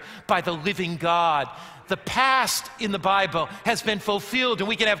inspired by the living God. The past in the Bible has been fulfilled, and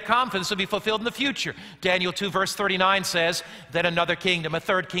we can have confidence it'll be fulfilled in the future. Daniel 2, verse 39 says that another kingdom, a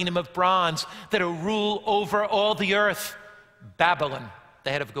third kingdom of bronze, that'll rule over all the earth. Babylon,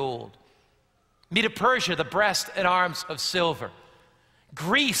 the head of gold. Medo-Persia, the breast and arms of silver.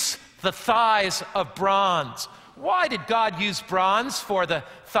 Greece, the thighs of bronze. Why did God use bronze for the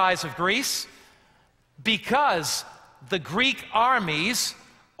thighs of Greece? Because the Greek armies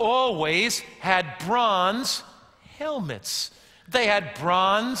always had bronze helmets. They had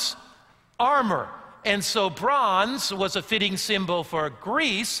bronze armor. And so bronze was a fitting symbol for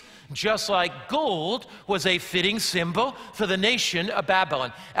Greece, just like gold was a fitting symbol for the nation of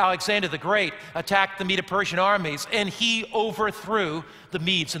Babylon. Alexander the Great attacked the Medo-Persian armies, and he overthrew the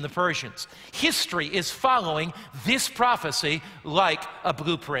Medes and the Persians. History is following this prophecy like a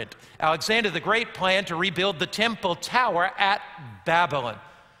blueprint. Alexander the Great planned to rebuild the temple tower at Babylon.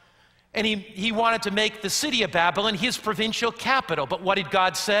 And he wanted to make the city of Babylon his provincial capital. But what did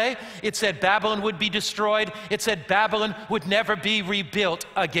God say? It said Babylon would be destroyed. It said Babylon would never be rebuilt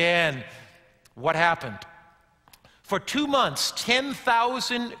again. What happened? For 2 months,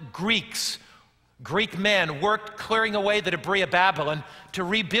 10,000 Greek men worked clearing away the debris of Babylon to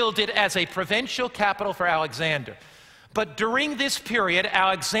rebuild it as a provincial capital for Alexander. But during this period,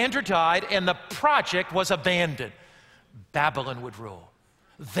 Alexander died and the project was abandoned. Babylon would rule.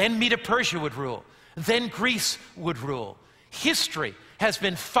 Then Medo-Persia would rule. Then Greece would rule. History has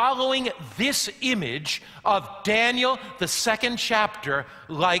been following this image of Daniel, the 2nd chapter,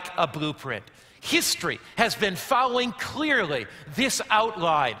 like a blueprint. History has been following clearly this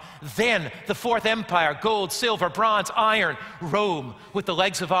outline. Then the Fourth Empire, gold, silver, bronze, iron, Rome with the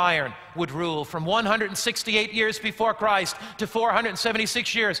legs of iron would rule from 168 years before Christ to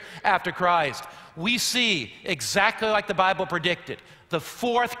 476 years after Christ. We see exactly like the Bible predicted. The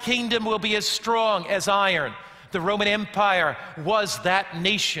fourth kingdom will be as strong as iron. The Roman Empire was that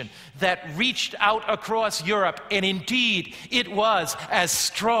nation that reached out across Europe, and indeed it was as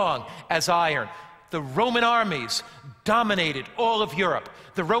strong as iron. The Roman armies dominated all of Europe.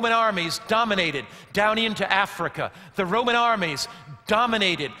 The Roman armies dominated down into Africa. The Roman armies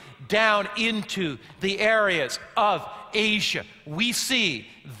dominated down into the areas of Asia. We see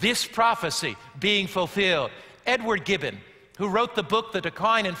this prophecy being fulfilled. Edward Gibbon, who wrote the book The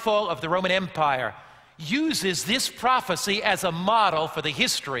Decline and Fall of the Roman Empire, uses this prophecy as a model for the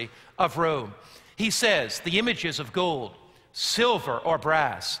history of Rome. He says the images of gold, silver, or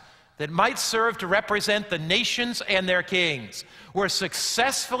brass that might serve to represent the nations and their kings were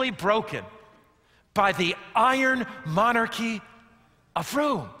successfully broken by the iron monarchy of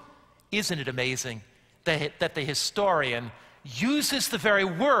Rome. Isn't it amazing that the historian uses the very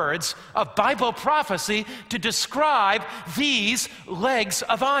words of Bible prophecy to describe these legs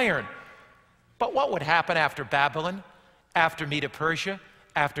of iron? But what would happen after Babylon, after Medo-Persia,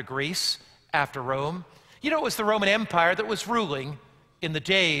 after Greece, after Rome? You know, it was the Roman Empire that was ruling in the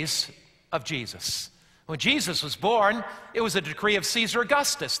days of Jesus. When Jesus was born, it was a decree of Caesar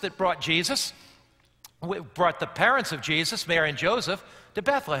Augustus that brought the parents of Jesus, Mary and Joseph, to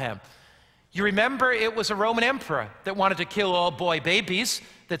Bethlehem. You remember it was a Roman emperor that wanted to kill all boy babies,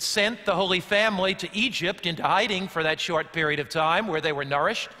 that sent the Holy Family to Egypt into hiding for that short period of time where they were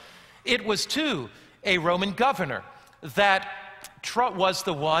nourished. It was, too, a Roman governor that was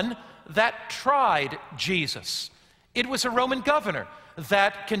the one that tried Jesus. It was a Roman governor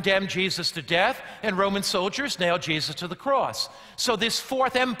that condemned Jesus to death, and Roman soldiers nailed Jesus to the cross. So this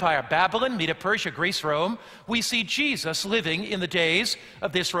fourth empire, Babylon, Medo-Persia, Greece, Rome, we see Jesus living in the days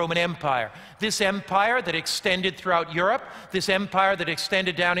of this Roman Empire. This empire that extended throughout Europe, this empire that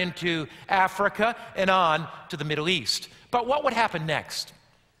extended down into Africa and on to the Middle East. But what would happen next?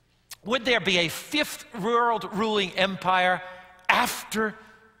 Would there be a fifth world ruling empire after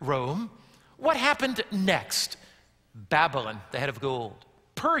Rome? What happened next? Babylon, the head of gold.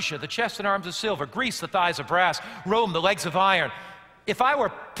 Persia, the chest and arms of silver. Greece, the thighs of brass. Rome, the legs of iron. If I were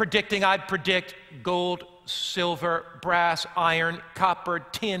predicting, I'd predict gold, silver, brass, iron, copper,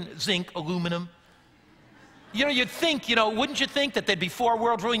 tin, zinc, aluminum. You know, you'd think, wouldn't you think that there'd be 4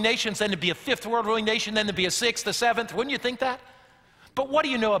 world ruling nations, then there'd be a 5th world ruling nation, then there'd be a 6th, a 7th? Wouldn't you think that? But what do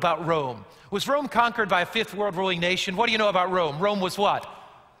you know about Rome? Was Rome conquered by a 5th world ruling nation? What do you know about Rome? Rome was what?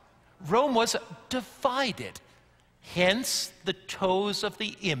 Rome was divided. Hence the toes of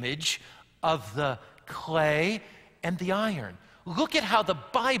the image of the clay and the iron. Look at how the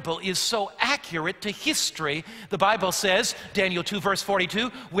Bible is so accurate to history. The Bible says, Daniel 2 verse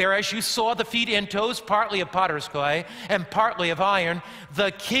 42, whereas you saw the feet and toes partly of potter's clay and partly of iron, the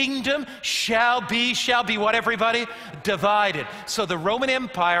kingdom shall be what, everybody? Divided. So the Roman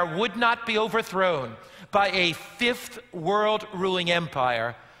Empire would not be overthrown by a 5th world ruling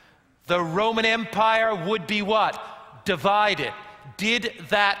empire. The Roman Empire would be what? Divided. Did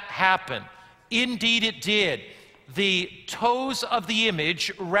that happen? Indeed it did. The toes of the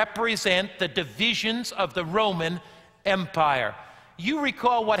image represent the divisions of the Roman Empire. You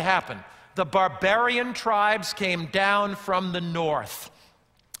recall what happened. The barbarian tribes came down from the north.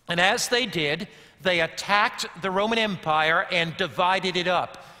 And as they did, they attacked the Roman Empire and divided it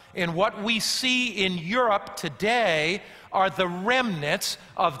up. And what we see in Europe today are the remnants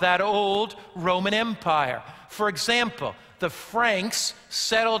of that old Roman Empire. For example, the Franks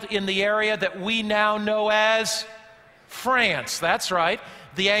settled in the area that we now know as France. That's right.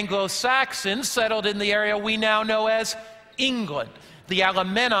 The Anglo-Saxons settled in the area we now know as England. The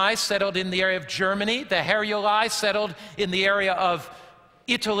Alemanni settled in the area of Germany. The Heruli settled in the area of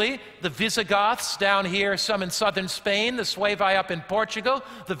Italy. The Visigoths down here, some in southern Spain. The Suevi up in Portugal.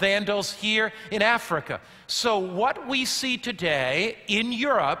 The Vandals here in Africa. So what we see today in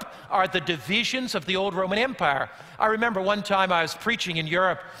Europe are the divisions of the old Roman Empire. I remember one time I was preaching in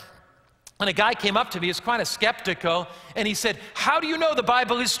Europe, and a guy came up to me, he was kind of skeptical, and he said, how do you know the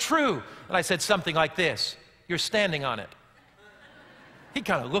Bible is true? And I said something like this, you're standing on it. He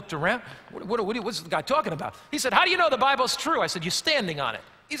kind of looked around, what's the guy talking about? He said, how do you know the Bible's true? I said, you're standing on it.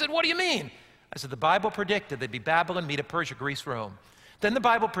 He said, what do you mean? I said, the Bible predicted there'd be Babylon, Media, Persia, Greece, Rome. Then the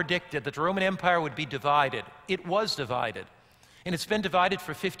Bible predicted that the Roman Empire would be divided. It was divided, and it's been divided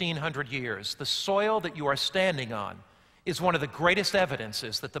for 1,500 years. The soil that you are standing on is one of the greatest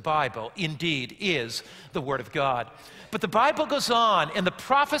evidences that the Bible indeed is the Word of God. But the Bible goes on, and the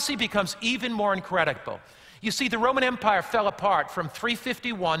prophecy becomes even more incredible. You see, the Roman Empire fell apart from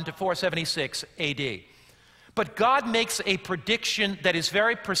 351 to 476 AD. But God makes a prediction that is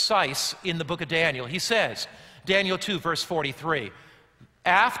very precise in the book of Daniel. He says, Daniel 2 verse 43,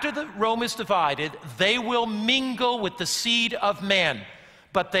 after the Rome is divided, they will mingle with the seed of men,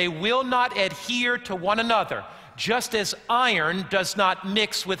 but they will not adhere to one another, just as iron does not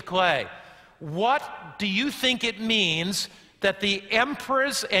mix with clay. What do you think it means that the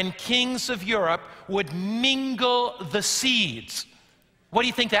emperors and kings of Europe would mingle the seeds? What do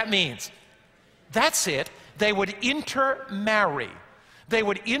you think that means? That's it. They would intermarry. They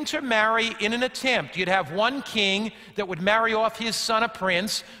would intermarry in an attempt. You'd have one king that would marry off his son, a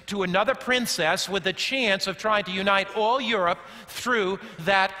prince, to another princess with the chance of trying to unite all Europe through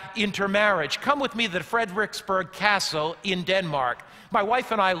that intermarriage. Come with me to the Frederiksborg Castle in Denmark. My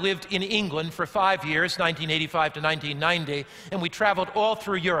wife and I lived in England for 5 years, 1985 to 1990, and we traveled all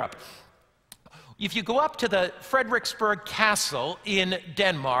through Europe. If you go up to the Frederiksborg Castle in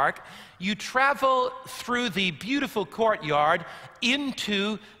Denmark, you travel through the beautiful courtyard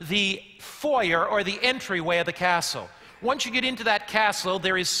into the foyer or the entryway of the castle. Once you get into that castle,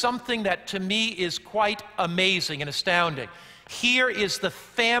 there is something that to me is quite amazing and astounding. Here is the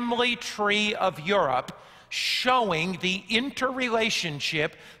family tree of Europe, showing the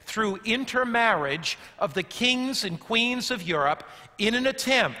interrelationship through intermarriage of the kings and queens of Europe in an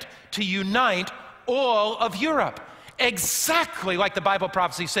attempt to unite all of Europe. Exactly like the Bible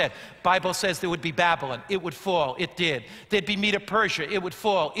prophecy said. Bible says there would be Babylon. It would fall. It did. There'd be Media Persia. It would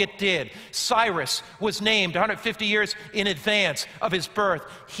fall. It did. Cyrus was named 150 years in advance of his birth.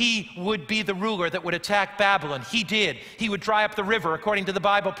 He would be the ruler that would attack Babylon. He did. He would dry up the river according to the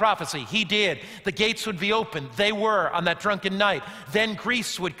Bible prophecy. He did. The gates would be opened. They were on that drunken night. Then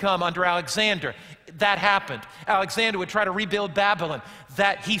Greece would come under Alexander. That happened. Alexander would try to rebuild Babylon.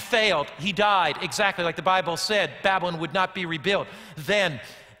 That he failed. He died, exactly like the Bible said. Babylon would not be rebuilt. Then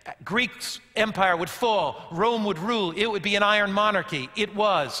Greek's empire would fall. Rome would rule. It would be an iron monarchy. It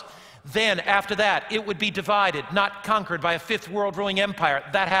was. Then after that, it would be divided, not conquered by a fifth world ruling empire.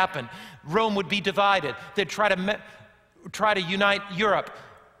 That happened. Rome would be divided. They'd try to unite Europe.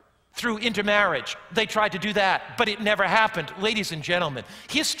 through intermarriage. They tried to do that, but it never happened. Ladies and gentlemen,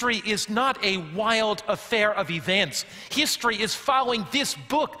 history is not a wild affair of events. History is following this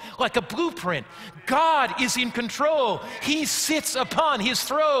book like a blueprint. God is in control. He sits upon his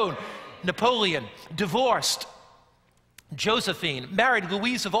throne. Napoleon divorced Josephine, married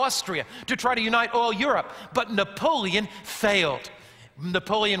Louise of Austria to try to unite all Europe, but Napoleon failed.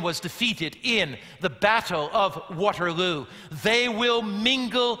 Napoleon was defeated in the Battle of Waterloo. They will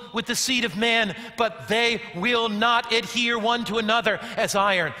mingle with the seed of man, but they will not adhere one to another as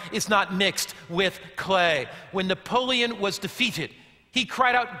iron is not mixed with clay. When Napoleon was defeated, he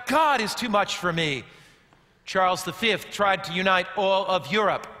cried out, "God is too much for me." Charles V tried to unite all of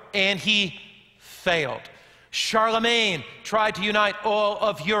Europe, and he failed. Charlemagne tried to unite all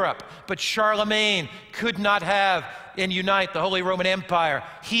of Europe, but Charlemagne could not have and unite the Holy Roman Empire.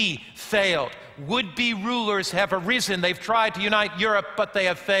 He failed. Would-be rulers have arisen. They've tried to unite Europe, but they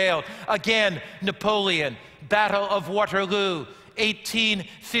have failed. Again, Napoleon, Battle of Waterloo,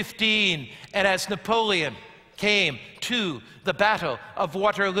 1815. And as Napoleon came to the Battle of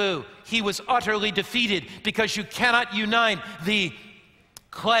Waterloo, he was utterly defeated, because you cannot unite the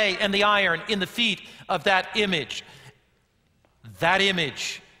clay and the iron in the feet of that image. That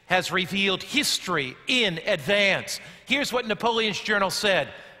image has revealed history in advance. Here's what Napoleon's journal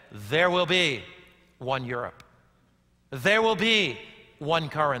said: there will be one Europe. There will be one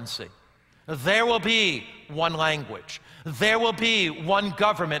currency. There will be one language. There will be one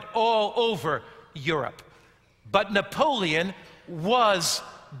government all over Europe. But Napoleon was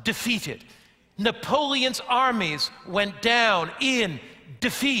defeated. Napoleon's armies went down in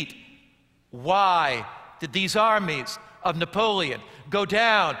defeat. Why did these armies of Napoleon go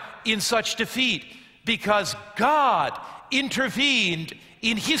down in such defeat? Because God intervened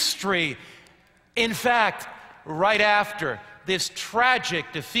in history. In fact, right after this tragic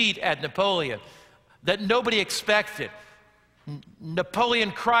defeat at Napoleon that nobody expected,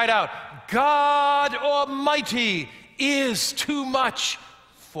 Napoleon cried out, "God Almighty is too much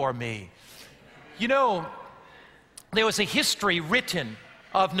for me." You know, there was a history written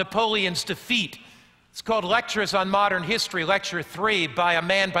of Napoleon's defeat. It's called Lectures on Modern History, Lecture 3, by a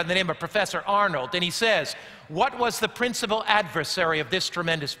man by the name of Professor Arnold. And he says, what was the principal adversary of this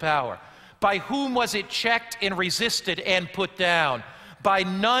tremendous power? By whom was it checked and resisted and put down? By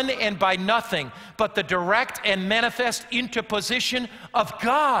none and by nothing, but the direct and manifest interposition of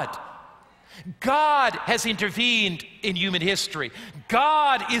God. God has intervened in human history.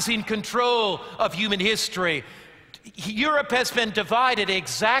 God is in control of human history. Europe has been divided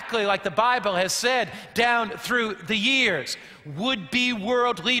exactly like the Bible has said down through the years. Would-be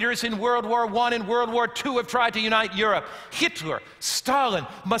world leaders in World War I and World War II have tried to unite Europe. Hitler, Stalin,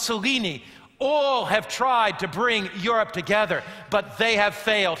 Mussolini, all have tried to bring Europe together, but they have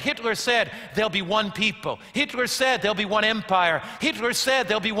failed. Hitler said there'll be one people. Hitler said there'll be one empire. Hitler said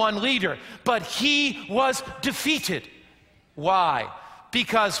there'll be one leader, but he was defeated. Why?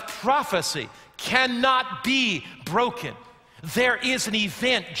 Because prophecy cannot be broken. There is an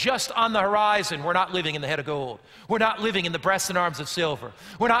event just on the horizon. We're not living in the head of gold. We're not living in the breasts and arms of silver.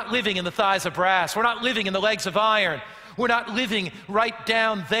 We're not living in the thighs of brass. We're not living in the legs of iron. We're not living right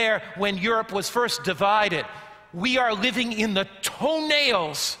down there when Europe was first divided. We are living in the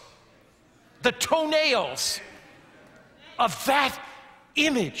toenails of that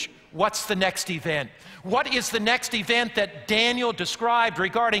image. What's the next event? What is the next event that Daniel described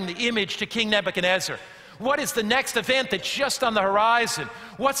regarding the image to King Nebuchadnezzar? What is the next event that's just on the horizon?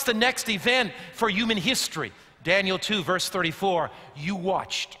 What's the next event for human history? Daniel 2, verse 34, you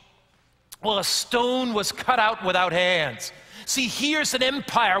watched. Well, a stone was cut out without hands. See, here's an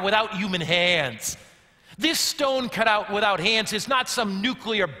empire without human hands. This stone cut out without hands is not some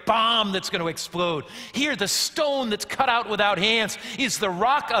nuclear bomb that's going to explode. Here, the stone that's cut out without hands is the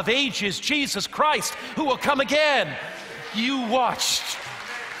Rock of Ages, Jesus Christ, who will come again. You watched.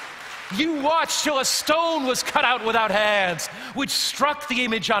 You watched till a stone was cut out without hands, which struck the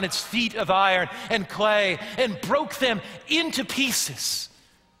image on its feet of iron and clay and broke them into pieces.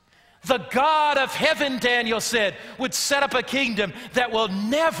 The God of heaven, Daniel said, would set up a kingdom that will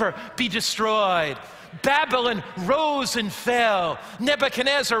never be destroyed. Babylon rose and fell.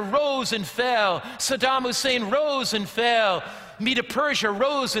 Nebuchadnezzar rose and fell. Saddam Hussein rose and fell. Medo-Persia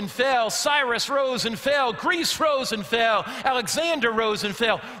rose and fell. Cyrus rose and fell. Greece rose and fell. Alexander rose and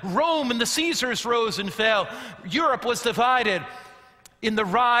fell. Rome and the Caesars rose and fell. Europe was divided. In the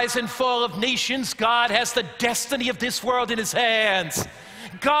rise and fall of nations, God has the destiny of this world in his hands.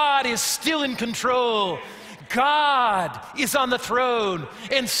 God is still in control. God is on the throne,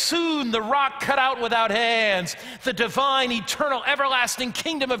 and soon the rock cut out without hands, the divine, eternal, everlasting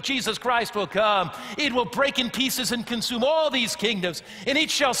kingdom of Jesus Christ will come. It will break in pieces and consume all these kingdoms, and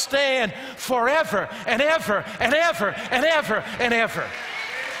it shall stand forever and ever and ever and ever and ever.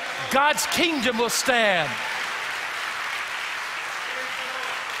 God's kingdom will stand.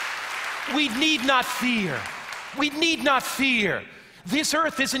 We need not fear. We need not fear. This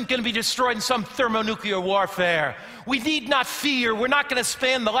earth isn't going to be destroyed in some thermonuclear warfare. We need not fear. We're not going to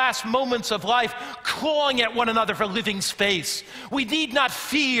spend the last moments of life clawing at one another for living space. We need not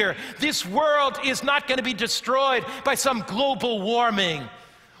fear. This world is not going to be destroyed by some global warming.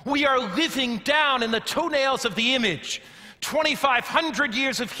 We are living down in the toenails of the image. 2,500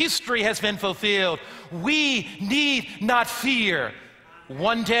 years of history has been fulfilled. We need not fear.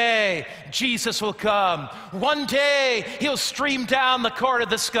 One day, Jesus will come. One day, he'll stream down the court of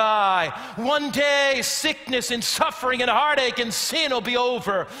the sky. One day, sickness and suffering and heartache and sin will be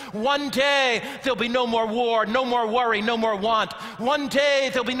over. One day, there'll be no more war, no more worry, no more want. One day,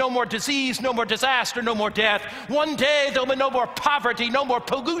 there'll be no more disease, no more disaster, no more death. One day, there'll be no more poverty, no more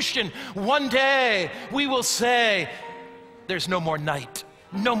pollution. One day, we will say, there's no more night,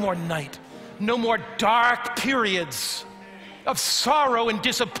 no more night, no more dark periods of sorrow and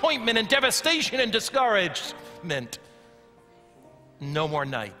disappointment and devastation and discouragement. No more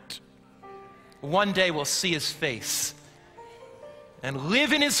night. One day we'll see his face and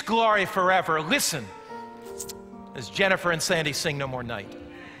live in his glory forever. Listen as Jennifer and Sandy sing No More Night.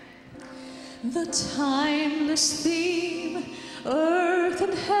 The timeless theme, earth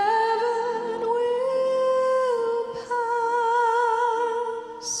and heaven will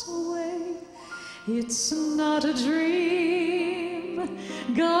pass away. It's not a dream.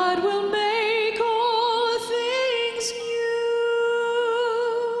 God will make all things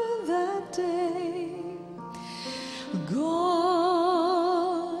new that day.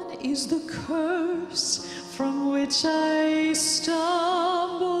 Gone is the curse from which I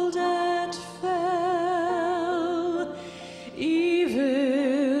stumbled and fell.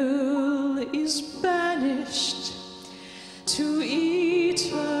 Evil is banished to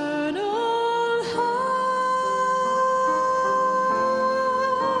eternal hell.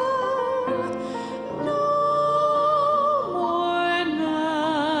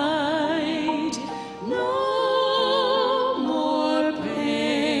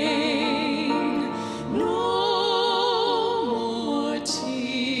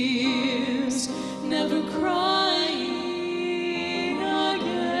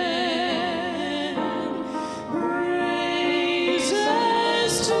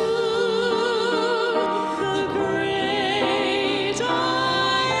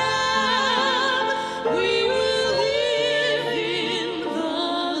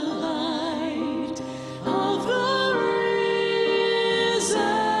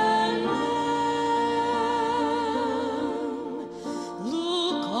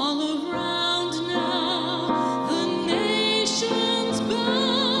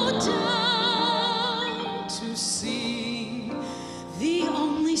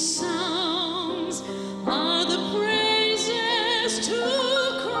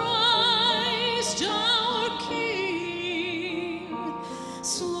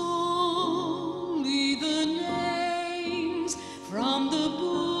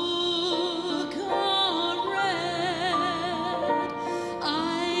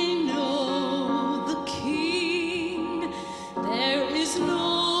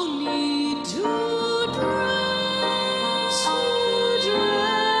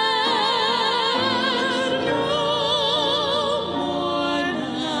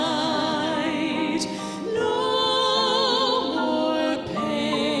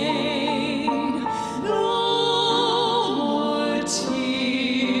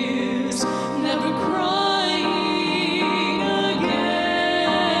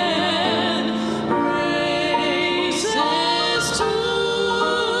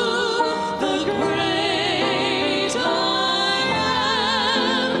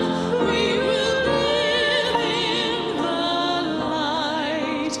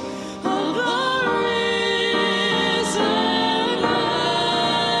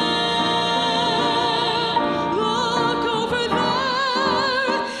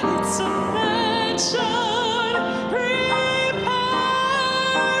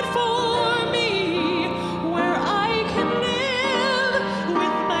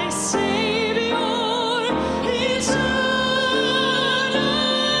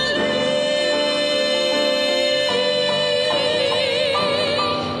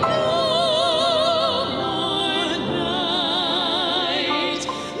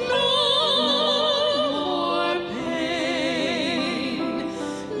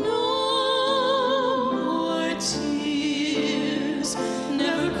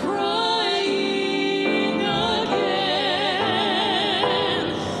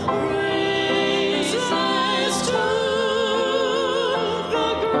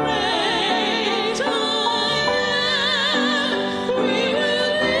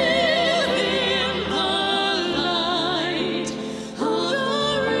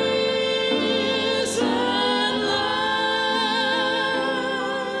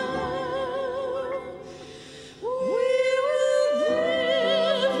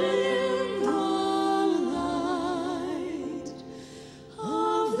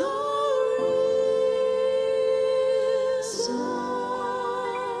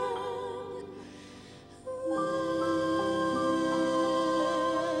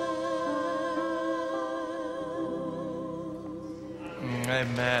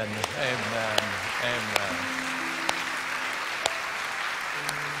 Amen. Amen. Amen.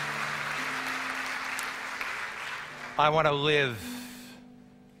 I want to live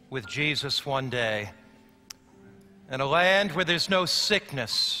with Jesus one day in a land where there's no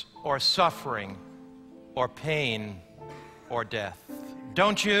sickness or suffering or pain or death.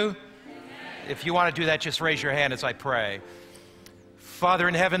 Don't you? If you want to do that, just raise your hand as I pray. Father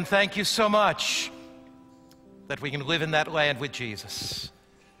in heaven, thank you so much that we can live in that land with Jesus,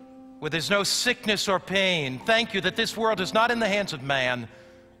 where there's no sickness or pain. Thank you that this world is not in the hands of man,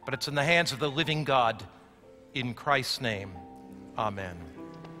 but it's in the hands of the living God. In Christ's name, amen.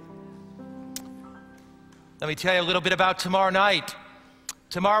 Let me tell you a little bit about tomorrow night.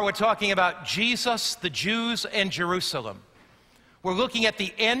 Tomorrow we're talking about Jesus, the Jews, and Jerusalem. We're looking at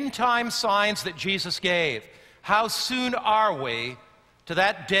the end-time signs that Jesus gave. How soon are we to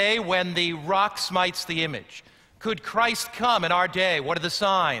that day when the rock smites the image? Could Christ come in our day? What are the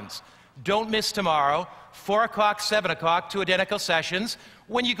signs? Don't miss tomorrow, 4 o'clock, 7 o'clock, 2 identical sessions.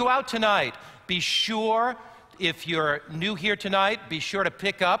 When you go out tonight, be sure, if you're new here tonight, be sure to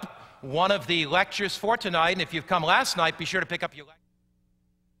pick up one of the lectures for tonight. And if you've come last night, be sure to pick up your lecture.